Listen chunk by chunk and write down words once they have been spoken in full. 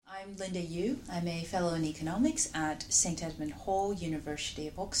I'm Linda Yu. I'm a fellow in economics at St Edmund Hall, University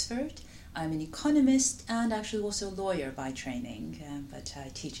of Oxford. I'm an economist and actually also a lawyer by training, but I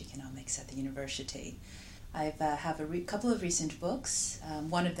teach economics at the university. I have a couple of recent books.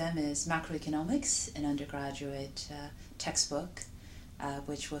 One of them is Macroeconomics, an undergraduate textbook,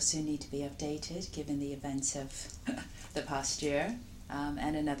 which will soon need to be updated given the events of the past year.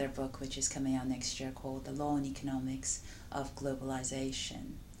 And another book which is coming out next year called The Law and Economics of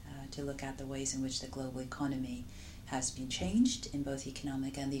Globalization, to look at the ways in which the global economy has been changed in both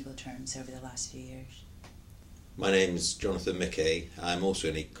economic and legal terms over the last few years. My name is Jonathan Mickey. I'm also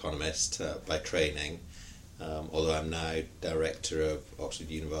an economist by training, although I'm now Director of Oxford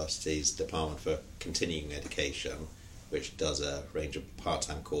University's Department for Continuing Education, which does a range of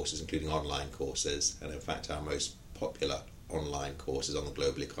part-time courses, including online courses, and in fact our most popular online courses on the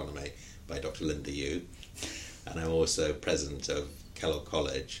global economy by Dr. Linda Yu. And I'm also president of Kellogg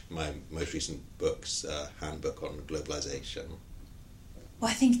College. My most recent book's Handbook on Globalization.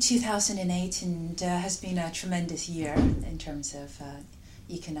 Well, I think 2008 has been a tremendous year in terms of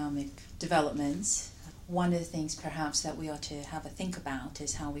economic developments. One of the things perhaps that we ought to have a think about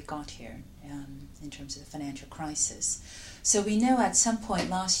is how we got here in terms of the financial crisis. So we know at some point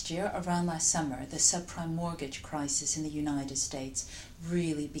last year, around last summer, the subprime mortgage crisis in the United States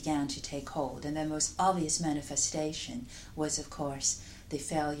really began to take hold. And the most obvious manifestation was, of course, the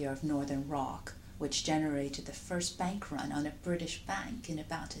failure of Northern Rock, which generated the first bank run on a British bank in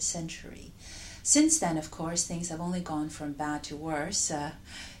about a century. Since then, of course, things have only gone from bad to worse.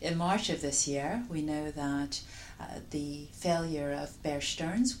 In March of this year, we know that the failure of Bear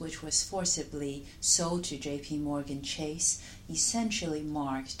Stearns, which was forcibly sold to J.P. Morgan Chase, essentially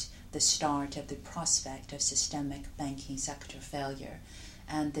marked the start of the prospect of systemic banking sector failure.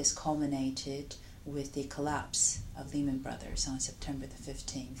 And this culminated with the collapse of Lehman Brothers on September the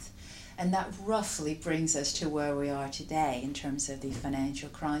 15th. And that roughly brings us to where we are today in terms of the financial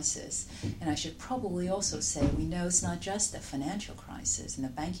crisis. And I should probably also say we know it's not just the financial crisis in the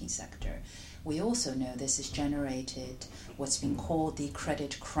banking sector. We also know this has generated what's been called the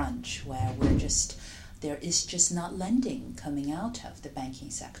credit crunch, where there is just not lending coming out of the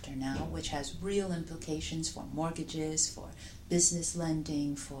banking sector now, which has real implications for mortgages, for business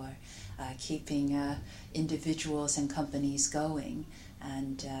lending, for keeping individuals and companies going.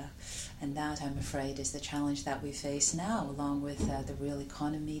 And that, I'm afraid, is the challenge that we face now, along with the real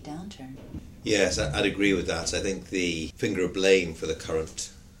economy downturn. Yes, I'd agree with that. I think the finger of blame for the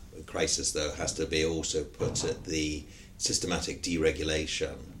current crisis, though, has to be also put at the systematic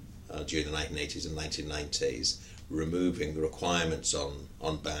deregulation during the 1980s and 1990s, removing the requirements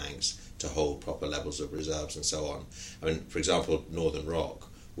on banks to hold proper levels of reserves and so on. I mean, for example, Northern Rock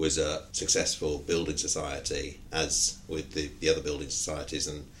was a successful building society, as with the other building societies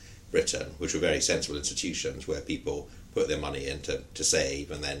in Britain, which were very sensible institutions where people put their money in to save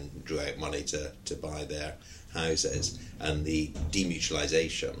and then drew out money to buy their houses. And the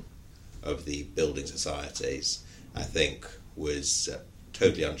demutualisation of the building societies, I think, was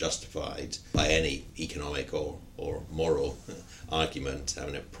totally unjustified by any economic or moral argument. I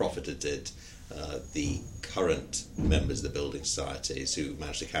mean, it profited the current members of the building societies who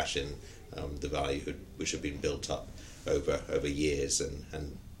managed to cash in the value which had been built up over years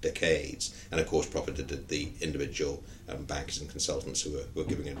and decades, and of course profited the individual bankers and consultants who were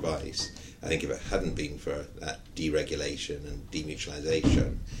giving advice. I think if it hadn't been for that deregulation and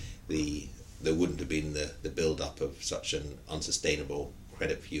demutualisation, there wouldn't have been the build-up of such an unsustainable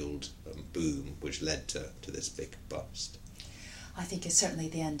credit-fueled boom which led to this big bust. I think it's certainly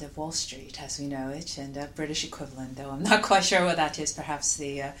the end of Wall Street as we know it, and a British equivalent, though I'm not quite sure what that is. Perhaps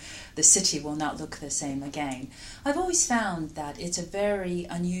the city will not look the same again. I've always found that it's a very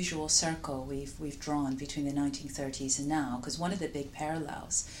unusual circle we've drawn between the 1930s and now, because one of the big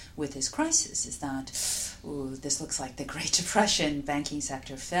parallels with this crisis is that this looks like the Great Depression, banking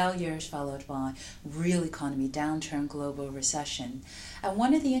sector failures followed by real economy downturn, global recession. And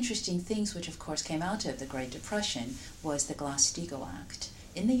one of the interesting things which of course came out of the Great Depression was the Glass-Steagall Act.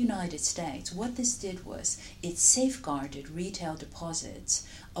 In the United States, what this did was it safeguarded retail deposits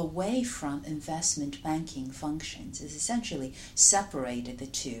away from investment banking functions. It essentially separated the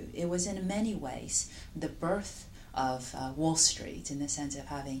two. It was in many ways the birth of Wall Street, in the sense of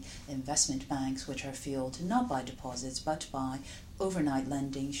having investment banks which are fueled not by deposits but by overnight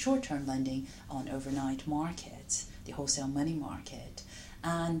lending, short-term lending on overnight markets, the wholesale money market.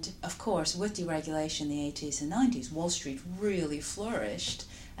 And of course, with deregulation in the 80s and 90s, Wall Street really flourished,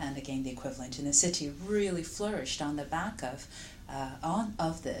 and again the equivalent in the city really flourished on the back of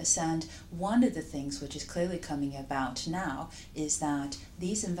of this. And one of the things which is clearly coming about now is that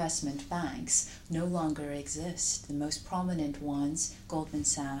these investment banks no longer exist. The most prominent ones, Goldman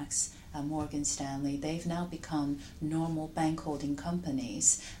Sachs, Morgan Stanley, they've now become normal bank holding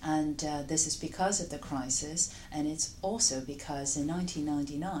companies, and this is because of the crisis, and it's also because in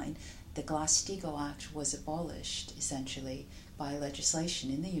 1999 the Glass-Steagall Act was abolished essentially by legislation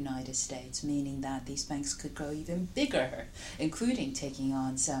in the United States, meaning that these banks could grow even bigger, including taking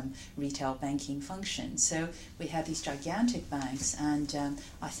on some retail banking functions. So we have these gigantic banks, and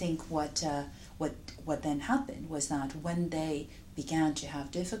I think what then happened was that when they began to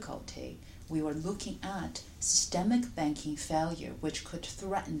have difficulty, we were looking at systemic banking failure, which could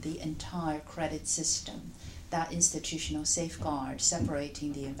threaten the entire credit system. That institutional safeguard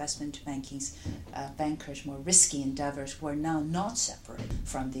separating the investment bankers' more risky endeavors were now not separate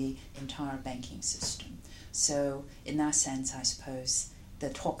from the entire banking system. So in that sense, I suppose the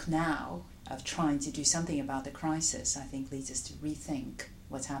talk now of trying to do something about the crisis, I think, leads us to rethink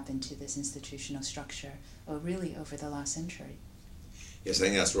what's happened to this institutional structure really over the last century. Yes, I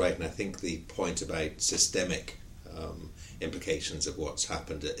think that's right, and I think the point about systemic implications of what's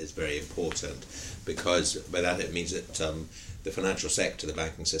happened is very important, because by that it means that the financial sector, the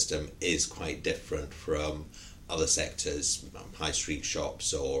banking system, is quite different from other sectors, high street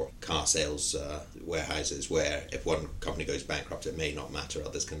shops or car sales warehouses, where if one company goes bankrupt it may not matter,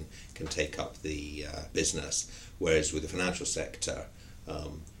 others can take up the business. Whereas with the financial sector,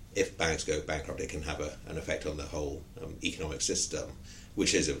 if banks go bankrupt, it can have an effect on the whole economic system,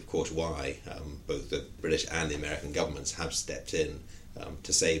 which is of course why both the British and the American governments have stepped in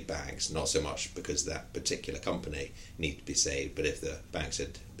to save banks, not so much because that particular company needed to be saved, but if the banks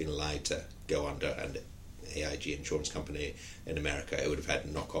had been allowed to go under, and AIG Insurance Company in America, it would have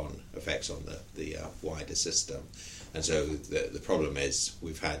had knock-on effects on the wider system. And so the problem is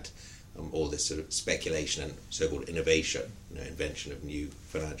we've had all this sort of speculation and so-called innovation, invention of new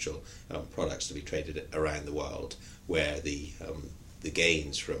financial products to be traded around the world, where the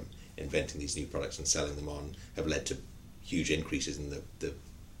gains from inventing these new products and selling them on have led to huge increases in the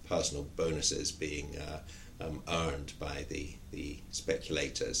personal bonuses being earned by the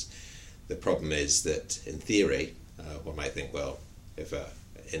speculators. The problem is that in theory one might think, well, if an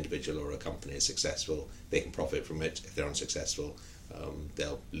individual or a company is successful, they can profit from it. If they're unsuccessful,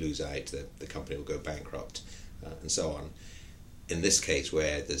 they'll lose out, the company will go bankrupt, and so on. In this case,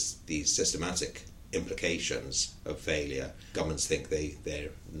 where there's these systematic implications of failure, governments think they're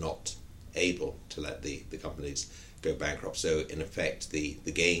not able to let the companies go bankrupt. So in effect, the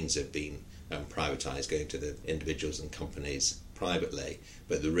gains have been privatised, going to the individuals and companies privately,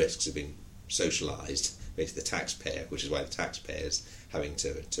 but the risks have been socialised, basically the taxpayer, which is why the taxpayer is having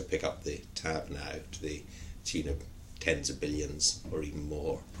to pick up the tab now to the tune of tens of billions or even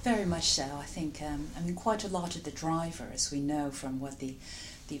more. Very much so. I think, quite a lot of the driver, as we know from what the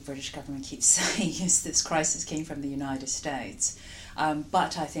British government keeps saying, is this crisis came from the United States.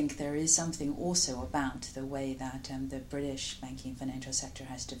 But I think there is something also about the way that the British banking financial sector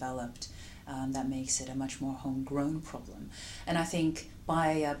has developed that makes it a much more homegrown problem. And I think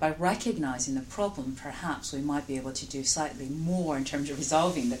by recognizing the problem, perhaps we might be able to do slightly more in terms of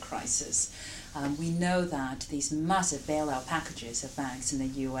resolving the crisis. We know that these massive bailout packages of banks in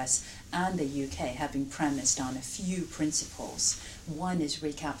the US and the UK have been premised on a few principles. One is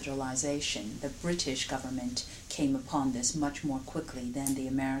recapitalization. The British government came upon this much more quickly than the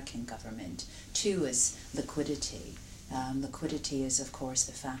American government. Two is liquidity. Liquidity is, of course,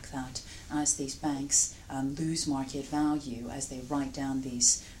 the fact that as these banks lose market value, as they write down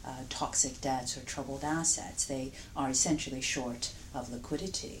these toxic debts or troubled assets, they are essentially short of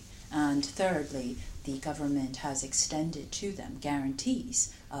liquidity. And thirdly, the government has extended to them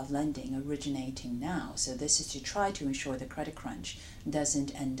guarantees of lending originating now. So this is to try to ensure the credit crunch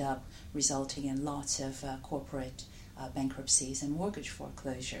doesn't end up resulting in lots of corporate bankruptcies and mortgage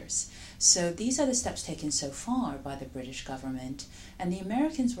foreclosures. So these are the steps taken so far by the British government, and the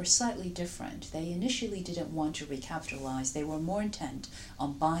Americans were slightly different. They initially didn't want to recapitalize. They were more intent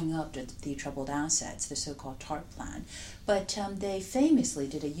on buying up the troubled assets, the so-called TARP plan. But they famously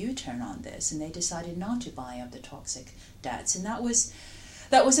did a U-turn on this, and they decided not to buy up the toxic debts, and that was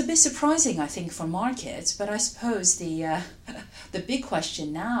a bit surprising, I think, for markets. But I suppose the big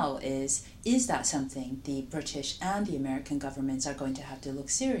question now is that something the British and the American governments are going to have to look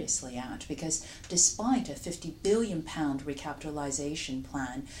seriously at? Because despite a £50 billion recapitalisation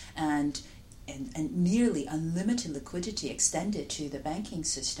plan and and nearly unlimited liquidity extended to the banking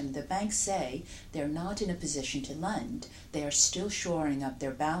system, the banks say they're not in a position to lend. They are still shoring up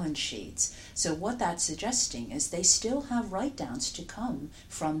their balance sheets. So what that's suggesting is they still have write-downs to come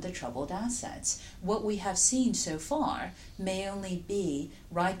from the troubled assets. What we have seen so far may only be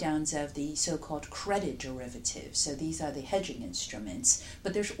write-downs of the so-called credit derivatives. So these are the hedging instruments.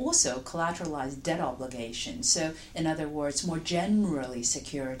 But there's also collateralized debt obligations. So in other words, more generally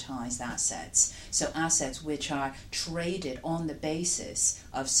securitized assets. So assets which are traded on the basis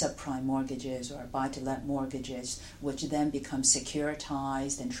of subprime mortgages or buy-to-let mortgages, which then become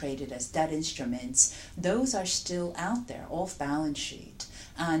securitized and traded as debt instruments. Those are still out there off balance sheet.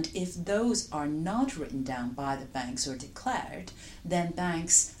 And if those are not written down by the banks or declared, then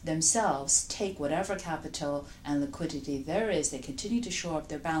banks themselves take whatever capital and liquidity there is. They continue to shore up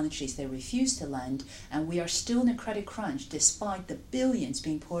their balance sheets. They refuse to lend. And we are still in a credit crunch despite the billions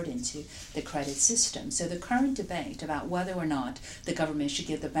being poured into the credit system. So the current debate about whether or not the government should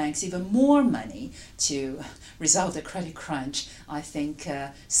give the banks even more money to resolve the credit crunch, I think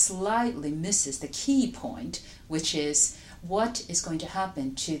slightly misses the key point, which is what is going to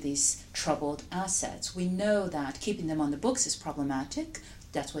happen to these troubled assets. We know that keeping them on the books is problematic.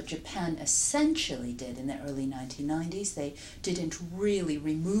 That's what Japan essentially did in the early 1990s. They didn't really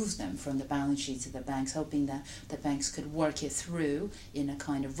remove them from the balance sheets of the banks, hoping that the banks could work it through in a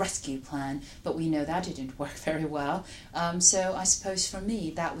kind of rescue plan. But we know that didn't work very well. So I suppose for me,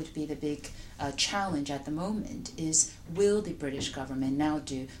 that would be the big challenge at the moment is, will the British government now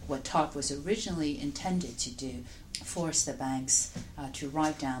do what TARP was originally intended to do, force the banks to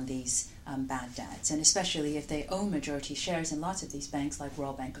write down these bad debts, and especially if they own majority shares in lots of these banks like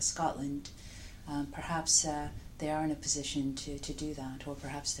Royal Bank of Scotland, perhaps they are in a position to do that, or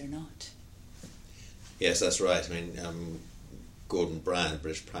perhaps they're not. Yes, that's right. I mean, Gordon Brown,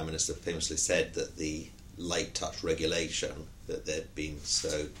 British Prime Minister, famously said that the light touch regulation that they'd been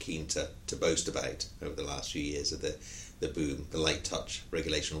so keen to boast about over the last few years of the boom, the light touch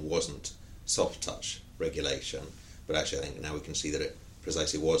regulation wasn't soft touch regulation, but actually I think now we can see that it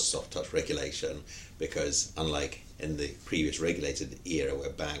precisely was soft touch regulation, because unlike in the previous regulated era where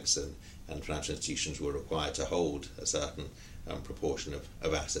banks and financial institutions were required to hold a certain proportion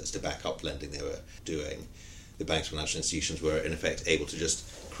of assets to back up lending they were doing, the banks and financial institutions were in effect able to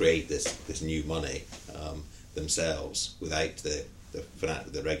just create this new money themselves without the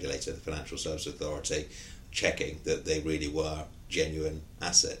regulator, the Financial Services Authority, checking that they really were genuine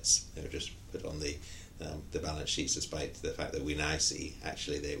assets. They were just put on the balance sheets, despite the fact that we now see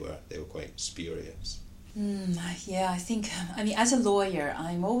actually they were quite spurious. Yeah, I think, as a lawyer,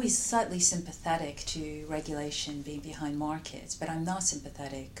 I'm always slightly sympathetic to regulation being behind markets, but I'm not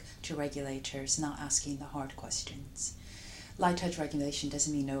sympathetic to regulators not asking the hard questions. Light touch regulation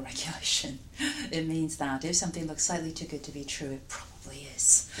doesn't mean no regulation. It means that if something looks slightly too good to be true, it probably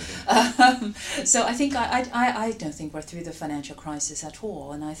is. So I think I don't think we're through the financial crisis at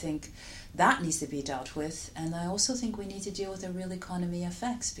all, and I think that needs to be dealt with. And I also think we need to deal with the real economy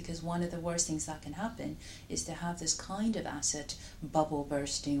effects, because one of the worst things that can happen is to have this kind of asset bubble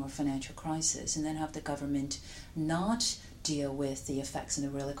bursting or financial crisis, and then have the government not deal with the effects in the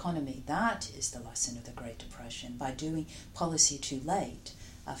real economy. That is the lesson of the Great Depression. By doing policy too late,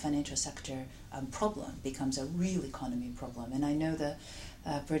 a financial sector problem becomes a real economy problem. And I know the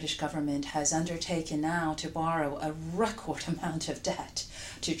British government has undertaken now to borrow a record amount of debt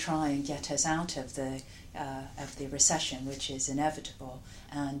to try and get us out of the recession, which is inevitable.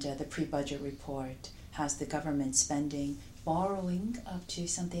 And the pre-budget report has the government borrowing up to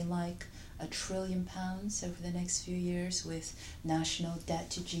something like £1 trillion over the next few years, with national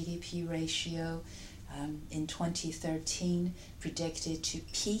debt to GDP ratio in 2013 predicted to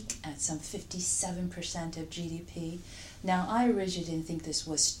peak at some 57% of GDP. Now, I originally didn't think this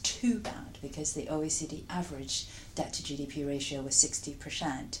was too bad, because the OECD average debt to GDP ratio was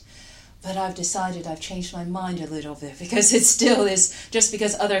 60%. But I've decided I've changed my mind a little bit, because it still is, just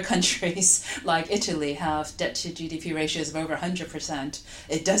because other countries like Italy have debt to GDP ratios of over 100%,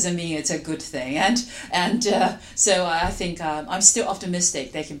 it doesn't mean it's a good thing. And so I think I'm still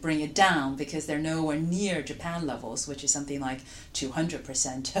optimistic they can bring it down, because they're nowhere near Japan levels, which is something like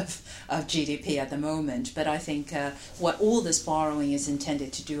 200% of GDP at the moment. But I think what all this borrowing is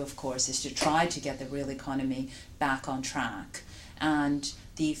intended to do, of course, is to try to get the real economy back on track. And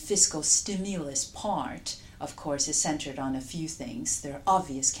the fiscal stimulus part, of course, is centered on a few things. There are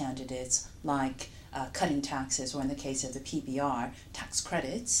obvious candidates like cutting taxes, or in the case of the PBR, tax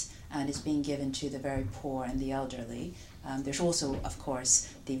credits, and it's being given to the very poor and the elderly. There's also, of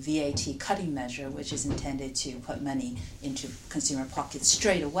course, the VAT cutting measure, which is intended to put money into consumer pockets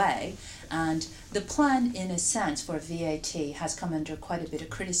straight away. And the plan, in a sense, for VAT has come under quite a bit of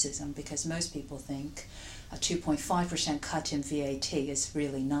criticism, because most people think a 2.5% cut in VAT is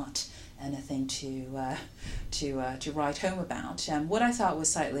really not anything to write home about. What I thought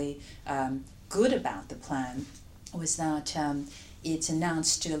was slightly good about the plan was that it's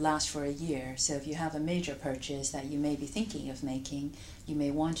announced to last for a year. So if you have a major purchase that you may be thinking of making, you may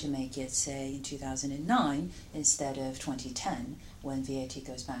want to make it, say, in 2009 instead of 2010, when VAT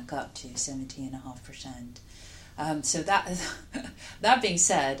goes back up to 17.5%. So that being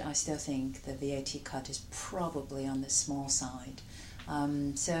said, I still think the VAT cut is probably on the small side.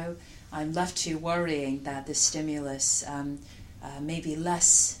 So I'm left to worrying that the stimulus may be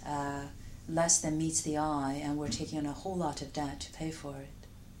less than meets the eye, and we're taking on a whole lot of debt to pay for it.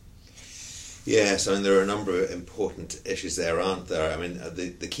 Yes, I mean, there are a number of important issues there, aren't there? I mean,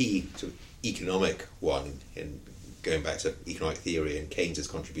 the key to economic one, in going back to economic theory and Keynes's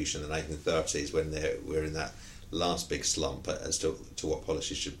contribution in the 1930s, when we're in that last big slump as to what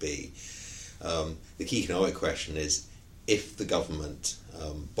policy should be. The key economic question is, if the government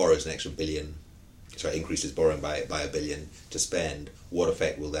borrows an extra billion, increases borrowing by $1 billion to spend, what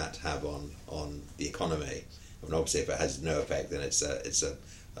effect will that have on the economy? I mean, obviously, if it has no effect, then it's a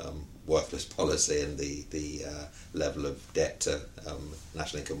worthless policy, and the level of debt to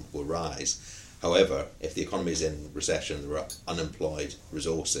national income will rise. However, if the economy is in recession, there are unemployed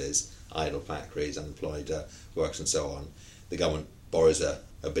resources, idle factories, unemployed workers, and so on. The government borrows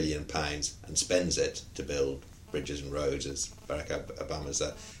 £1 billion and spends it to build bridges and roads, as Barack Obama's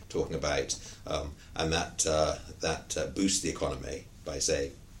talking about, and that boosts the economy by,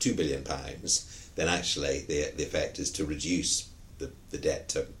 say, £2 billion, then actually the effect is to reduce the debt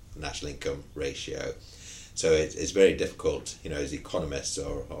to national income ratio. So it's very difficult, as economists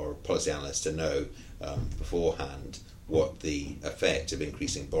or policy analysts, to know beforehand what the effect of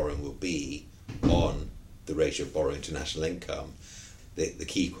increasing borrowing will be on the ratio of borrowing to national income. The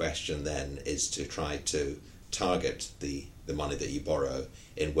key question then is to try to target the money that you borrow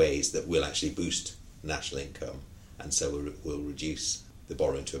in ways that will actually boost national income, and so will reduce the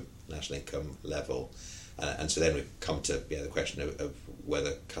borrowing to a national income level. And so then we come to the question of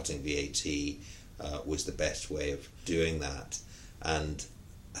whether cutting VAT was the best way of doing that. And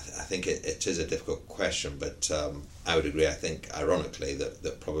I think it is a difficult question, but I would agree, I think, ironically,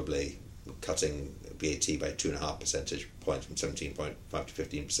 that probably cutting VAT by 2.5 percentage points from 17.5 to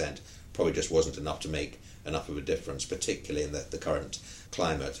 15% probably just wasn't enough to make enough of a difference, particularly in the current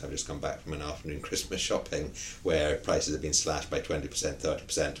climate. I've just come back from an afternoon Christmas shopping where prices have been slashed by 20%,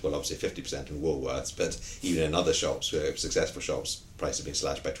 30%, well, obviously 50% in Woolworths, but even in other shops, successful shops, prices have been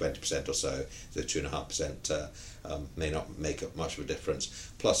slashed by 20% or so. The 2.5% may not make up much of a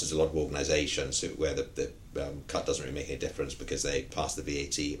difference. Plus, there's a lot of organisations where the cut doesn't really make any difference because they pass the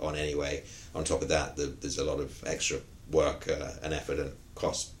VAT on anyway. On top of that, there's a lot of extra work and effort and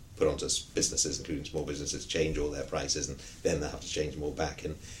cost put onto businesses, including small businesses, to change all their prices, and then they'll have to change them all back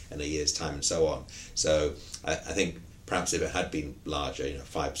in a year's time and so on. So I think perhaps if it had been larger,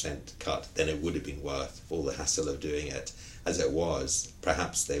 5% cut, then it would have been worth all the hassle of doing it. As it was,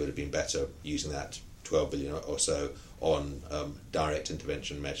 perhaps they would have been better using that 12 billion or so on direct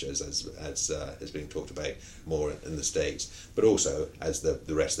intervention measures, as is being talked about more in the States, but also as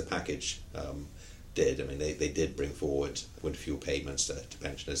the rest of the package did. I mean, they did bring forward winter fuel payments to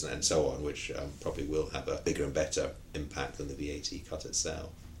pensioners and so on, which probably will have a bigger and better impact than the VAT cut itself.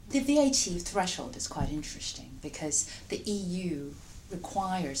 The VAT threshold is quite interesting because the EU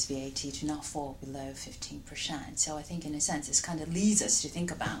requires VAT to not fall below 15%. So I think in a sense this kind of leads us to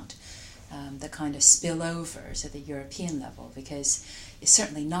think about the kind of spillovers at the European level, because it's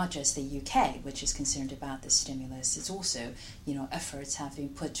certainly not just the UK which is concerned about the stimulus. It's also, efforts have been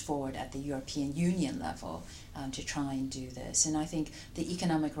put forward at the European Union level to try and do this. And I think the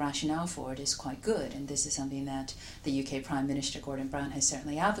economic rationale for it is quite good. And this is something that the UK Prime Minister Gordon Brown has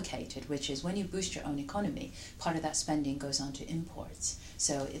certainly advocated, which is when you boost your own economy, part of that spending goes on to imports.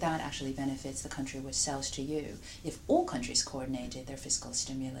 So that actually benefits the country which sells to you. If all countries coordinated their fiscal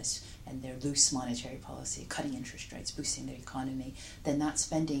stimulus and their loose monetary policy, cutting interest rates, boosting their economy, then that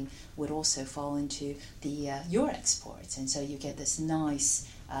spending would also fall into your exports. And so you get this nice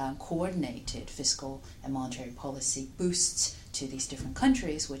coordinated fiscal and monetary policy boosts to these different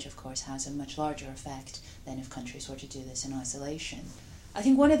countries, which of course has a much larger effect than if countries were to do this in isolation. I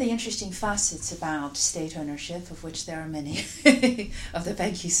think one of the interesting facets about state ownership, of which there are many, of the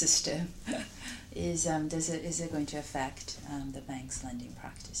banking system, is it going to affect the bank's lending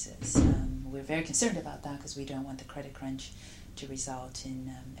practices? We're very concerned about that because we don't want the credit crunch to result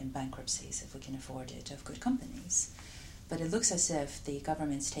in bankruptcies, if we can afford it, of good companies. But it looks as if the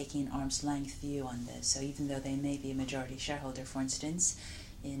government's taking an arm's length view on this. So even though they may be a majority shareholder, for instance,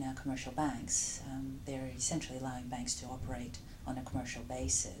 in commercial banks, they're essentially allowing banks to operate on a commercial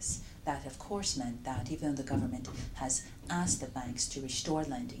basis. That, of course, meant that even though the government has asked the banks to restore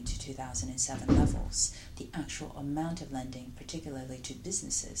lending to 2007 levels, the actual amount of lending, particularly to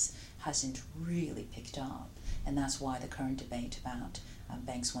businesses, hasn't really picked up. And that's why the current debate about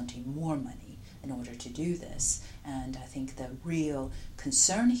banks wanting more money in order to do this. And I think the real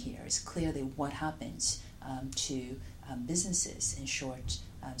concern here is clearly what happens to businesses in short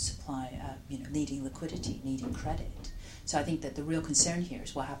supply, needing liquidity, needing credit. So I think that the real concern here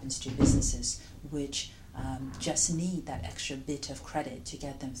is what happens to businesses which just need that extra bit of credit to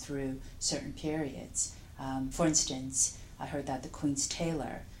get them through certain periods. For instance, I heard that the Queen's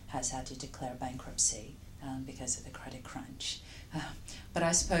Tailor has had to declare bankruptcy because of the credit crunch. But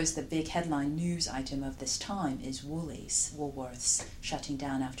I suppose the big headline news item of this time is Woolworths shutting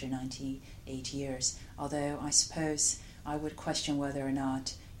down after 98 years. Although I suppose I would question whether or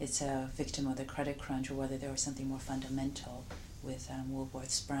not it's a victim of the credit crunch or whether there was something more fundamental with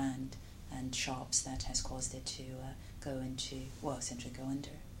Woolworths brand and shops that has caused it to essentially go under.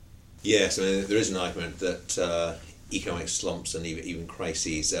 Yes, I mean, there is an argument that economic slumps and even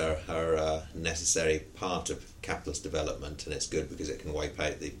crises are a necessary part of capitalist development, and it's good because it can wipe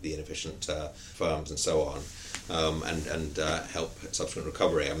out the inefficient firms and so on, and help subsequent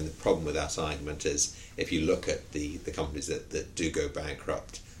recovery. I mean, the problem with that argument is if you look at the companies that do go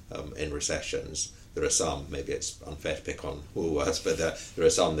bankrupt in recessions, there are some, maybe it's unfair to pick on Woolworths, but there are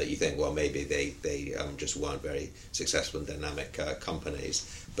some that you think, well, maybe they just weren't very successful and dynamic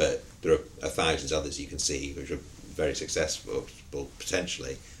companies, but there are thousands others you can see which are very successful,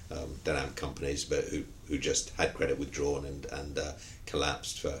 potentially dynamic companies, but who just had credit withdrawn and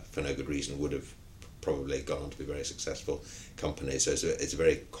collapsed for no good reason, would have probably gone on to be very successful companies. So it's a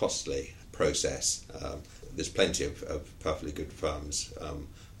very costly process. There's plenty of perfectly good firms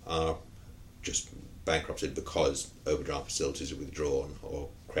are just bankrupted because overdraft facilities are withdrawn or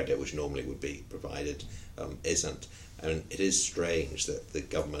credit which normally would be provided isn't. And it is strange that the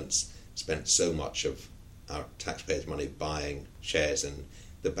government's spent so much of our taxpayers' money buying shares in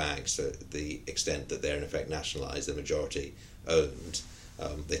the banks to the extent that they're in effect nationalised, they're majority owned.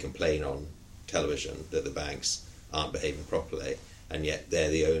 They complain on television that the banks aren't behaving properly, and yet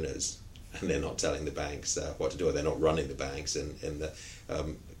they're the owners and they're not telling the banks what to do, or they're not running the banks in the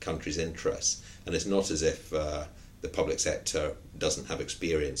country's interests. And it's not as if the public sector doesn't have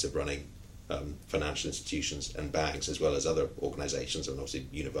experience of running financial institutions and banks, as well as other organisations, and obviously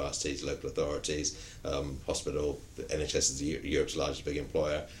universities, local authorities, hospital. The NHS is Europe's largest big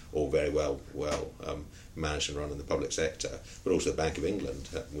employer, all very well managed and run in the public sector. But also the Bank of England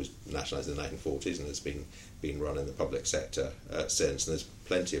was nationalised in the 1940s and has been run in the public sector since. And there's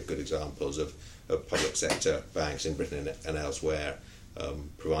plenty of good examples of public sector banks in Britain and elsewhere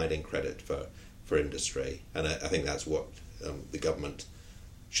providing credit for industry. And I think that's what the government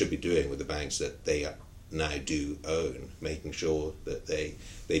should be doing with the banks that they now do own, making sure that they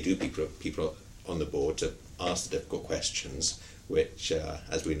do people on the board to ask the difficult questions, which,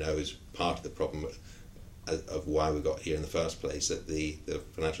 as we know, is part of the problem of why we got here in the first place, that the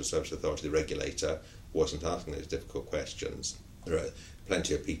Financial Services Authority, the regulator, wasn't asking those difficult questions. There are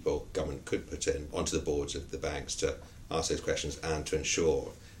plenty of people government could put in onto the boards of the banks to ask those questions and to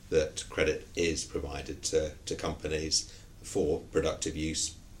ensure that credit is provided to companies for productive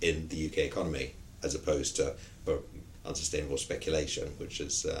use in the UK economy, as opposed to unsustainable speculation, which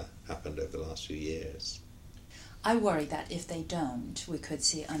has happened over the last few years. I worry that if they don't, we could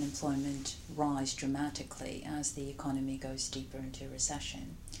see unemployment rise dramatically as the economy goes deeper into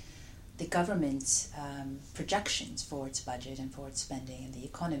recession. The government's projections for its budget and for its spending in the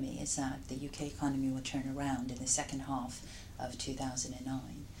economy is that the UK economy will turn around in the second half of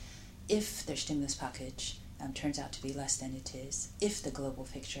 2009. If their stimulus package turns out to be less than it is, if the global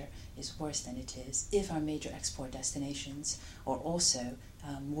picture is worse than it is, if our major export destinations are also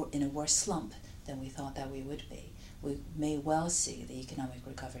in a worse slump than we thought that we would be, we may well see the economic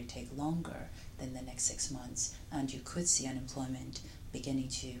recovery take longer than the next 6 months, and you could see unemployment beginning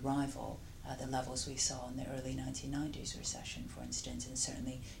to rival the levels we saw in the early 1990s recession, for instance, and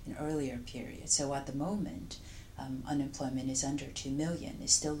certainly in earlier periods. So at the moment, unemployment is under 2 million. It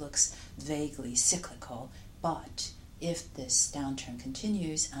still looks vaguely cyclical, but if this downturn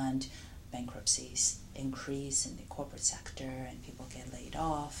continues and bankruptcies increase in the corporate sector and people get laid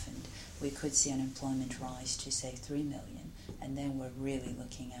off and we could see unemployment rise to, say, 3 million, and then we're really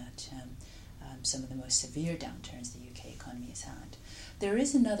looking at some of the most severe downturns the UK economy has had. There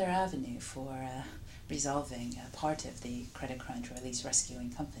is another avenue for resolving part of the credit crunch, or at least rescuing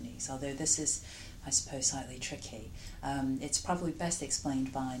companies, although this is, I suppose, slightly tricky. It's probably best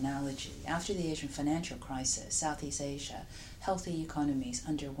explained by analogy. After the Asian financial crisis, Southeast Asia, healthy economies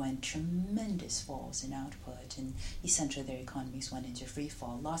underwent tremendous falls in output, and essentially their economies went into free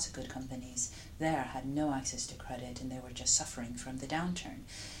fall. Lots of good companies there had no access to credit, and they were just suffering from the downturn.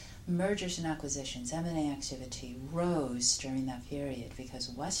 Mergers and acquisitions, M&A activity rose during that period because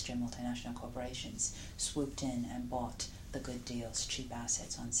Western multinational corporations swooped in and bought the good deals, cheap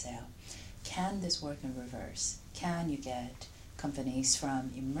assets on sale. Can this work in reverse? Can you get companies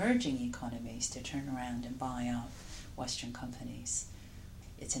from emerging economies to turn around and buy up Western companies?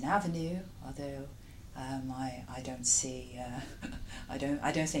 It's an avenue, although I don't see. I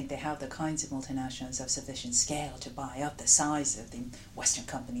don't think they have the kinds of multinationals of sufficient scale to buy up the size of the Western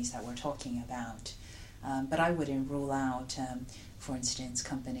companies that we're talking about. But I wouldn't rule out, for instance,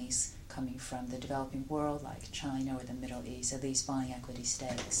 companies coming from the developing world like China or the Middle East, at least buying equity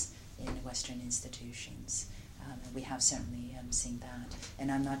stakes in Western institutions. We have certainly seen that.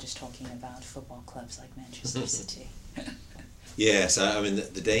 And I'm not just talking about football clubs like Manchester City. Yes, I mean,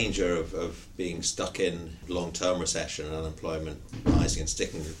 the danger of being stuck in long-term recession and unemployment rising and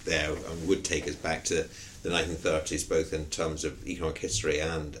sticking there would take us back to the 1930s, both in terms of economic history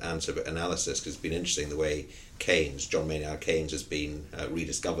and sort of analysis, because it's been interesting the way Keynes, John Maynard Keynes, has been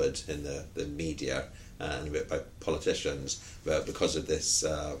rediscovered in the media and a bit by politicians, but because of this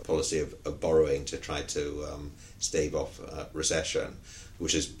policy of borrowing to try to stave off recession,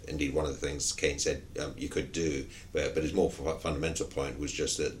 which is indeed one of the things Keynes said you could do, but his more fundamental point was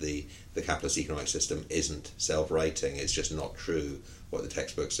just that the capitalist economic system isn't self-righting. It's just not true what the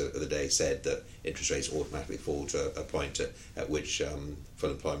textbooks of the day said, that interest rates automatically fall to a point at which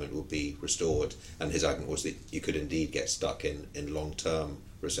full employment will be restored. And his argument was that you could indeed get stuck in long-term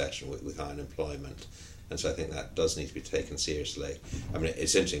recession with high unemployment. And so I think that does need to be taken seriously. I mean,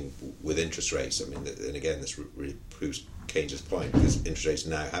 it's interesting with interest rates. I mean, and again, this really proves Keynes's point, because interest rates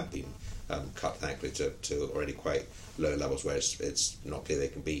now have been cut, thankfully, to already quite low levels, where it's not clear they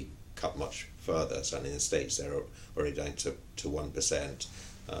can be cut much further. Certainly in the States, they're already down to 1%.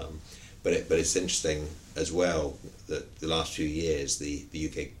 But it's interesting as well that the last few years, the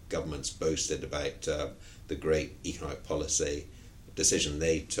UK government's boasted about the great economic policy decision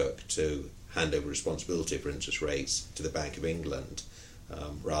they took to hand over responsibility for interest rates to the Bank of England,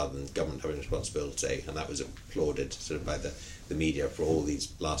 rather than government having responsibility, and that was applauded sort of by the media for all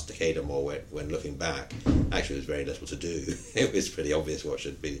these last decade or more, when looking back, actually there's very little to do. It was pretty obvious what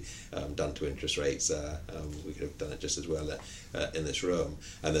should be done to interest rates. We could have done it just as well in this room.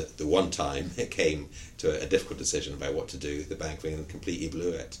 And the one time it came to a difficult decision about what to do, the Bank of England completely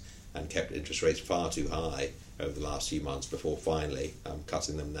blew it and kept interest rates far too high over the last few months before finally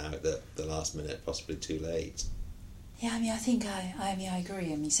cutting them now at the last minute, possibly too late. Yeah, I think I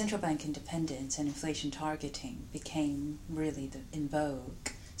agree. Central bank independence and inflation targeting became really in vogue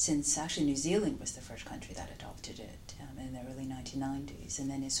since actually New Zealand was the first country that adopted it in the early 1990s, and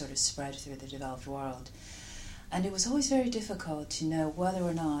then it sort of spread through the developed world. And it was always very difficult to know whether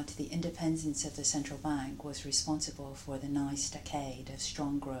or not the independence of the central bank was responsible for the nice decade of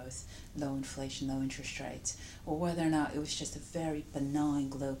strong growth, low inflation, low interest rates, or whether or not it was just a very benign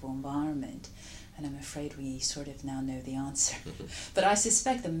global environment. And I'm afraid we sort of now know the answer. But I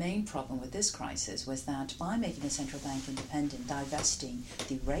suspect the main problem with this crisis was that by making the central bank independent, divesting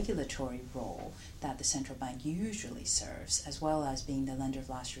the regulatory role that the central bank usually serves, as well as being the lender of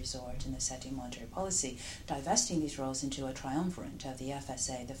last resort in the setting monetary policy, divesting these roles into a triumvirate of the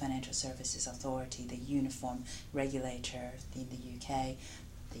FSA, the Financial Services Authority, the uniform regulator in the UK,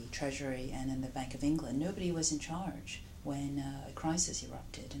 the Treasury, and then the Bank of England. Nobody was in charge when a crisis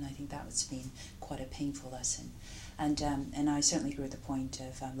erupted, and I think that has been quite a painful lesson. And I certainly agree with the point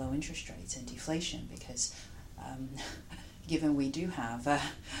of low interest rates and deflation, because given we do have a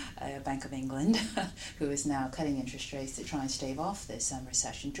Bank of England who is now cutting interest rates to try and stave off this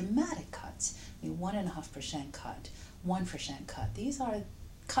recession, dramatic cuts, 1.5% cut, 1% cut, these are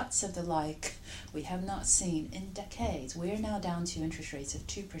cuts of the like we have not seen in decades. We're now down to interest rates of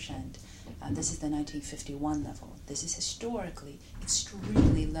 2%, and this is the 1951 level. This is historically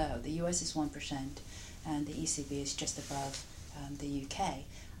extremely low. The US is 1%, and the ECB is just above the UK,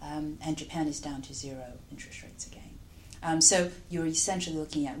 and Japan is down to 0 interest rates again. So you're essentially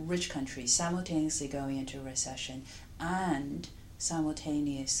looking at rich countries simultaneously going into a recession and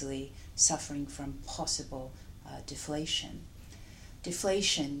simultaneously suffering from possible deflation.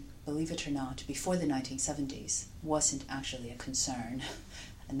 Deflation believe it or not, before the 1970s wasn't actually a concern,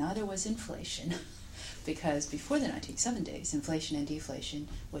 and neither was inflation. Because before the 1970s, inflation and deflation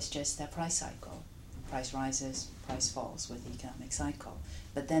was just that price cycle. Price rises, price falls with the economic cycle.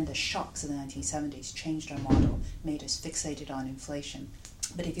 But then the shocks of the 1970s changed our model, made us fixated on inflation.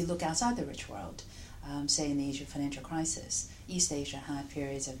 But if you look outside the rich world, say in the Asian financial crisis, East Asia had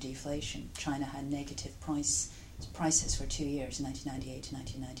periods of deflation. China had negative prices for 2 years, 1998 to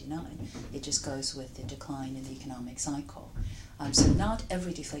 1999. It just goes with the decline in the economic cycle. So not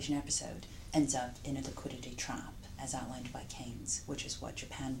every deflation episode ends up in a liquidity trap, as outlined by Keynes, which is what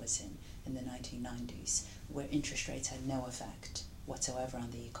Japan was in the 1990s, where interest rates had no effect whatsoever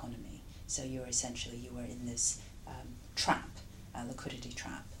on the economy. So you were in this trap, a liquidity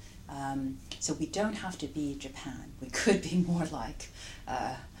trap. So we don't have to be Japan. We could be more like,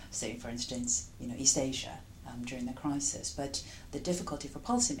 say, for instance, East Asia during the crisis. But the difficulty for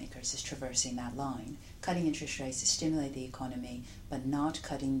policymakers is traversing that line, cutting interest rates to stimulate the economy, but not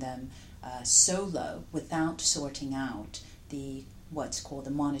cutting them so low without sorting out what's called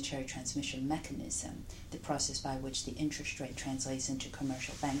the monetary transmission mechanism, the process by which the interest rate translates into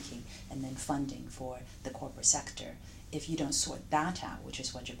commercial banking and then funding for the corporate sector. If you don't sort that out, which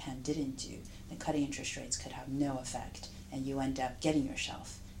is what Japan didn't do, then cutting interest rates could have no effect, and you end up getting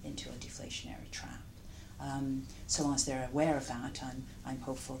yourself into a deflationary trap. So long as they're aware of that, I'm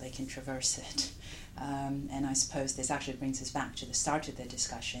hopeful they can traverse it. And I suppose this actually brings us back to the start of the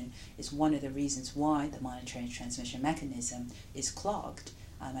discussion, is one of the reasons why the monetary transmission mechanism is clogged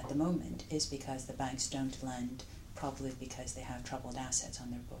at the moment is because the banks don't lend, probably because they have troubled assets on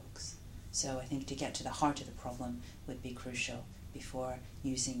their books. So I think to get to the heart of the problem would be crucial before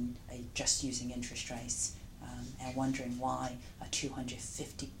just using interest rates and wondering why a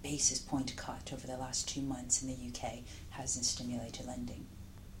 250 basis point cut over the last 2 months in the UK hasn't stimulated lending.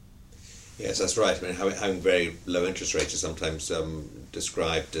 Yes, that's right. I mean, having very low interest rates is sometimes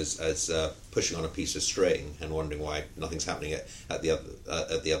described as pushing on a piece of string and wondering why nothing's happening at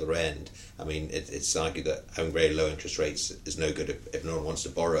the other end. I mean, it's argued that having very low interest rates is no good if no one wants to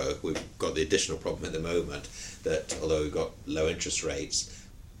borrow. We've got the additional problem at the moment that although we've got low interest rates,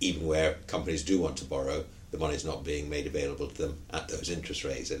 even where companies do want to borrow, the money's not being made available to them at those interest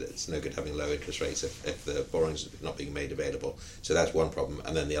rates. It's no good having low interest rates if the borrowing's not being made available. So that's one problem.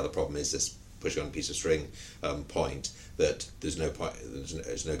 And then the other problem is this pushing on a piece of string point, that there's no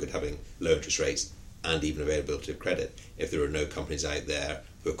good having low interest rates and even availability of credit if there are no companies out there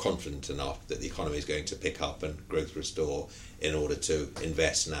who are confident enough that the economy is going to pick up and growth restore in order to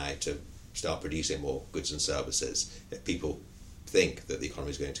invest now to start producing more goods and services. If people think that the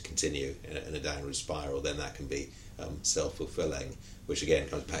economy is going to continue in a downward spiral, then that can be self-fulfilling, which again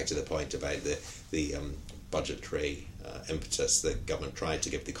comes back to the point about the budgetary impetus the government tried to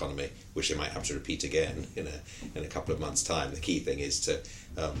give the economy, which they might have to repeat again in a couple of months' time. The key thing is to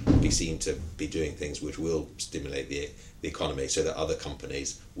be seen to be doing things which will stimulate the economy, so that other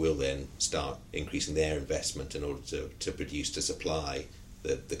companies will then start increasing their investment in order to produce, to supply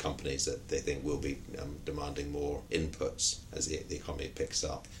the companies that they think will be demanding more inputs as the economy picks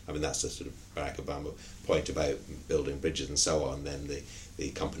up. I mean, that's the sort of Barack Obama point about building bridges and so on. Then the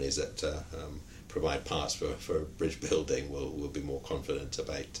companies that provide parts for bridge building will be more confident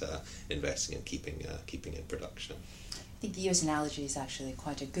about investing and keeping in production. I think the US analogy is actually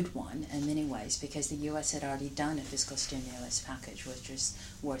quite a good one in many ways, because the US had already done a fiscal stimulus package which is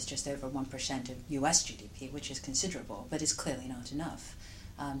worth just over 1% of US GDP, which is considerable, but is clearly not enough.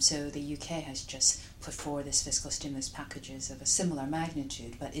 So the UK has just put forward this fiscal stimulus packages of a similar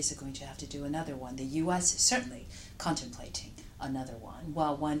magnitude, but is it going to have to do another one? The US is certainly contemplating another one.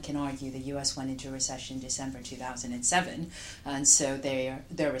 While one can argue the US went into recession December 2007, and so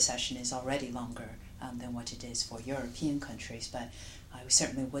their recession is already longer than what it is for European countries, but I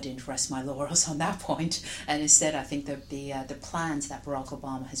certainly wouldn't rest my laurels on that point. And instead, I think that the plans that Barack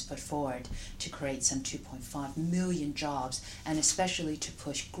Obama has put forward to create some 2.5 million jobs, and especially to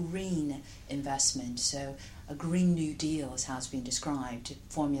push green investment, so a Green New Deal is how it's been described,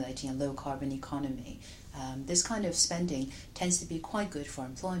 formulating a low-carbon economy. This kind of spending tends to be quite good for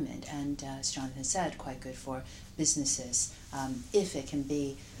employment and, as Jonathan said, quite good for businesses if it can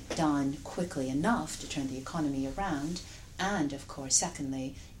be done quickly enough to turn the economy around, and of course,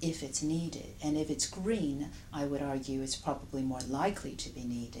 secondly, if it's needed. And if it's green, I would argue it's probably more likely to be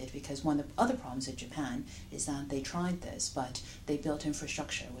needed, because one of the other problems with Japan is that they tried this, but they built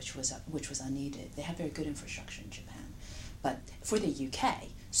infrastructure which was unneeded. They have very good infrastructure in Japan. But for the UK,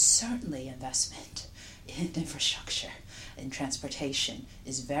 certainly investment in infrastructure in transportation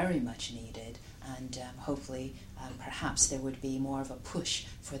is very much needed, and hopefully perhaps there would be more of a push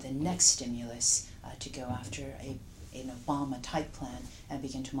for the next stimulus to go after an Obama-type plan and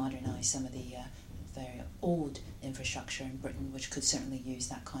begin to modernize some of the very old infrastructure in Britain, which could certainly use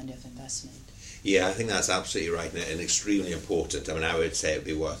that kind of investment. Yeah, I think that's absolutely right and extremely important. I mean, I would say it would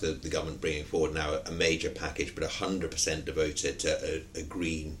be worth the government bringing forward now a major package, but 100% devoted to a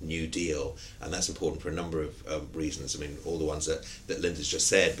Green New Deal, and that's important for a number of reasons. I mean, all the ones that Linda's just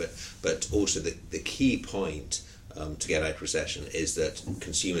said, but also the key point to get out of recession is that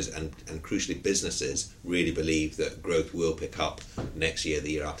consumers and crucially businesses really believe that growth will pick up next year,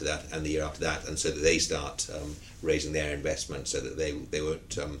 the year after that, and the year after that, and so that they start raising their investment so that they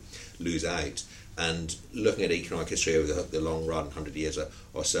won't lose out. And looking at economic history over the long run, 100 years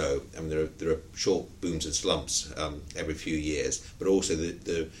or so, I mean, there are short booms and slumps every few years, but also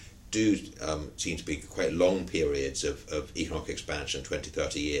the do seem to be quite long periods of economic expansion, 20,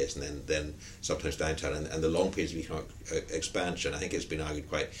 30 years, and then sometimes downturn. And the long periods of economic expansion, I think it's been argued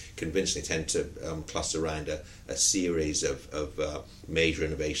quite convincingly, tend to cluster around a series of major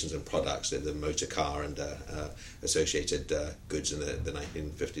innovations and products, the motor car and associated goods in the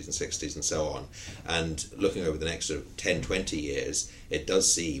 1950s and 60s and so on. And looking over the next sort of 10, 20 years, it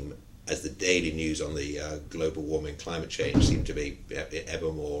does seem, as the daily news on the global warming, climate change seem to be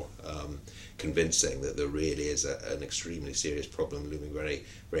ever more convincing that there really is an extremely serious problem looming very,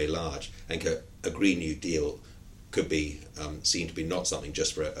 very large. I think a Green New Deal could be seen to be not something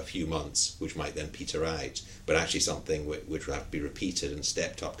just for a few months, which might then peter out, but actually something which will have to be repeated and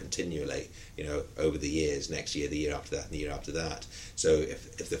stepped up continually, over the years, next year, the year after that, and the year after that. So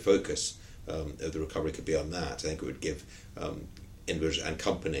if the focus of the recovery could be on that, I think it would give individuals and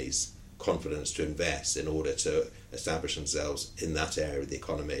companies confidence to invest in order to establish themselves in that area of the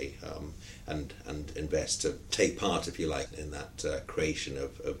economy and invest to take part, if you like, in that creation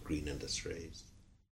of green industries.